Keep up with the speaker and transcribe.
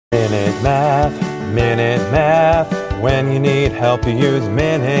Minute Math. When you need help, you use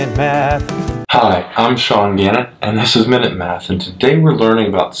Minute Math. Hi, I'm Sean Gannon, and this is Minute Math, and today we're learning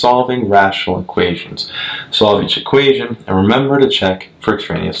about solving rational equations. Solve each equation, and remember to check for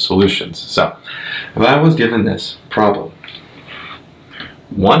extraneous solutions. So, if I was given this problem,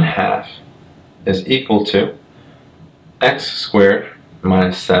 1/2 is equal to x squared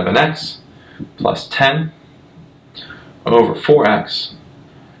minus 7x plus 10 over 4x,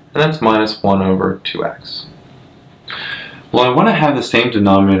 and that's minus 1 over 2x. Well, I want to have the same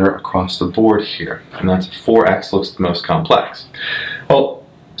denominator across the board here, and that's 4x looks the most complex. Well,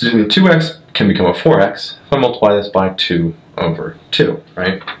 the 2x can become a 4x if I multiply this by 2 over 2,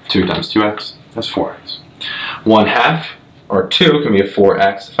 right? 2 times 2x, that's 4x. 1/2, or 2, can be a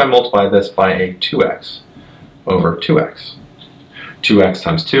 4x if I multiply this by a 2x over 2x. 2x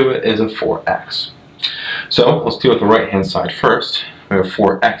times 2 is a 4x. So let's deal with the right-hand side first. We have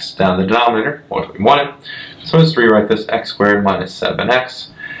 4x down in the denominator, what we wanted. So let's rewrite this x squared minus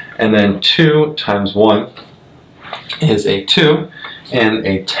 7x. And then 2 times 1 is a 2. And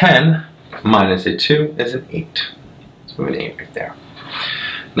a 10 minus a 2 is an 8. So we have an 8 right there.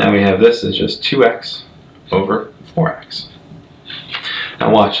 Now we have this as just 2x over 4x.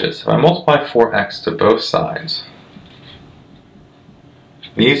 Now watch this. If I multiply 4x to both sides,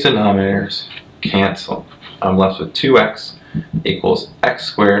 these denominators cancel. I'm left with 2x equals x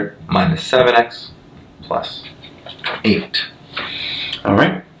squared minus 7x plus 8.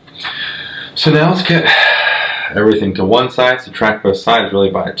 Alright, so now let's get everything to one side, subtract both sides really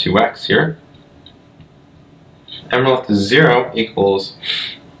by a 2x here. And we're left with 0 equals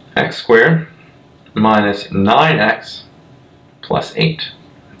x squared minus 9x plus 8.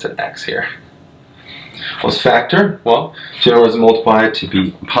 That's an x here. Let's factor. Well, in other words, multiply it to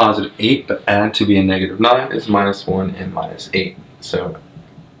be positive 8, but add to be a negative 9 is minus 1 and minus 8. So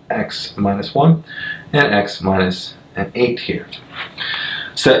x minus 1 and x minus an 8 here.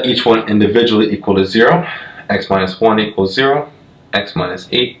 Set each one individually equal to 0. X minus 1 equals 0. X minus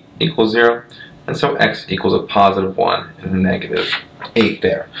 8 equals 0. And so x equals a positive 1 and a negative 8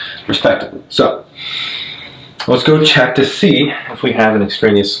 there, respectively. So let's go check to see if we have an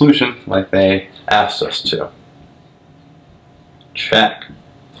extraneous solution like they asked us to. Check.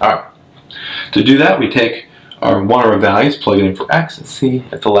 Alright. To do that, we take one of our values, plug it in for x, and see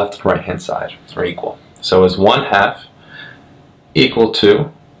if the left and right hand side are equal. So is 1/2 equal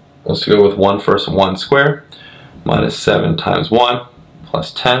to, let's go with 1 first, 1 squared, minus 7 times 1,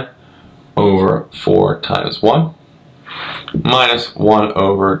 plus 10, over 4 times 1, minus 1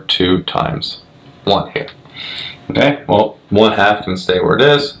 over 2 times 1 here. Okay, well, 1/2 can stay where it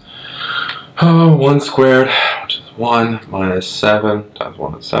is. 1 squared, which is 1, minus 7 times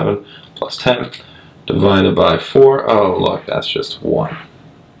 1 is 7, plus 10, divided by 4. Oh, look, that's just 1.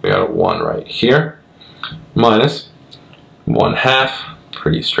 We got a 1 right here. Minus 1/2,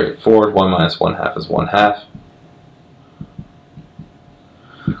 pretty straightforward. 1 minus 1/2 is 1/2.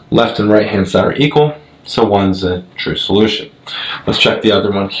 Left and right hand side are equal, so 1's a true solution. Let's check the other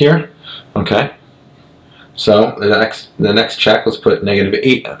one here. Okay. So the next check, let's put negative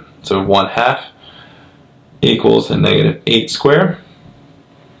 8 in. So 1/2 equals a negative 8 squared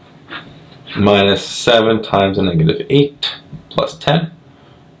minus 7 times a negative 8 plus 10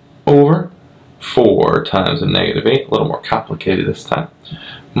 over 4 times a negative 8, a little more complicated this time,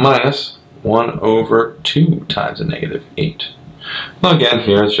 minus 1 over 2 times a negative 8. Well, again,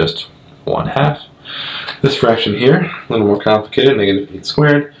 here it's just 1/2. This fraction here, a little more complicated, negative 8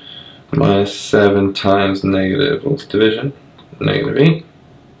 squared minus 7 times negative, what's division? Negative 8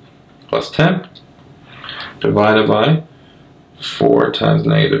 plus 10 divided by 4 times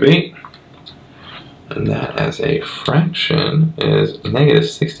negative 8. And that as a fraction is negative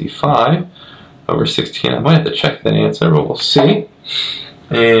 65 over 16. I might have to check that answer, but we'll see.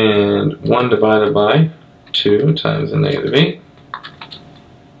 And 1 divided by 2 times a negative 8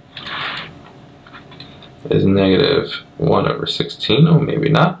 is negative 1 over 16. Oh, maybe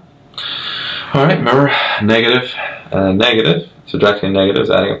not. Alright, remember, negative and a negative. Subtracting a negative is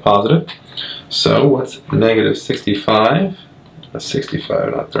adding a positive. So what's negative 65? That's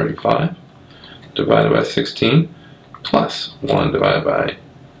 65, not 35. Divided by 16 plus 1 divided by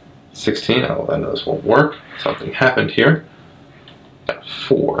 16. Oh, I know this won't work. Something happened here. Got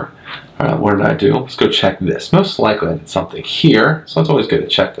 4. Alright, what did I do? Let's go check this. Most likely I did something here, so it's always good to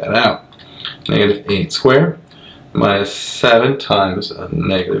check that out. Negative 8 squared minus 7 times a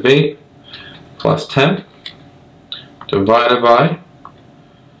negative 8 plus 10 divided by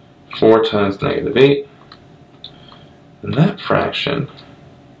 4 times negative 8. And that fraction,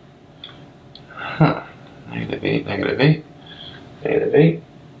 negative 8, negative 8, negative 8,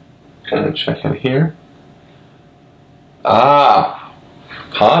 Gonna check in here. Ah,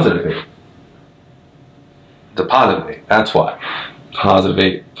 positive 8. It's a positive 8, that's why. Positive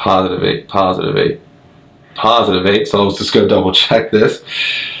 8, positive 8, positive 8, positive 8. So let's just go double check this.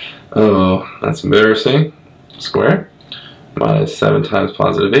 Oh, that's embarrassing. Square. Minus 7 times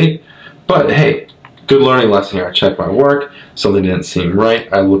positive 8. But hey, good learning lesson here. I checked my work. Something didn't seem right.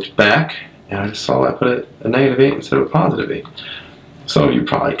 I looked back and I just saw I put a negative 8 instead of a positive 8. So you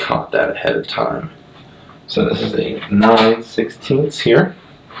probably caught that ahead of time. So this is a 9/16 here.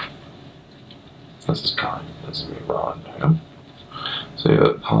 This is gone. This is wrong. Right? So you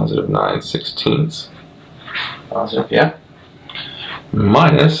have positive 9/16. Positive, yeah.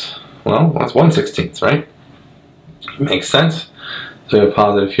 Minus, well, that's 1/16, right? Makes sense. So you have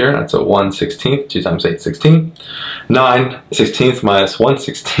positive here, that's a 1/16, 2 times 8, 16. 9/16 minus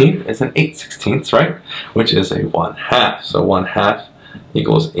 1/16 is an 8/16, right? Which is a 1/2. So 1/2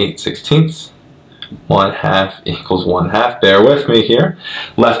 equals 8/16. 1/2 equals 1/2. Bear with me here.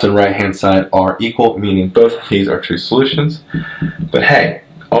 Left and right hand side are equal, meaning both of these are true solutions. But hey,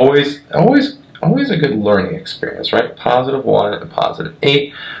 always a good learning experience, right? Positive 1 and positive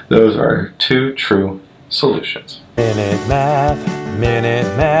 8. Those are two true solutions. Minute Math,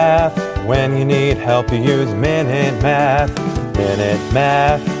 when you need help you use Minute Math. Minute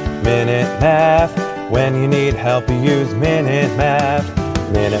Math, when you need help you use Minute Math.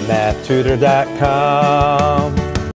 MinuteMathTutor.com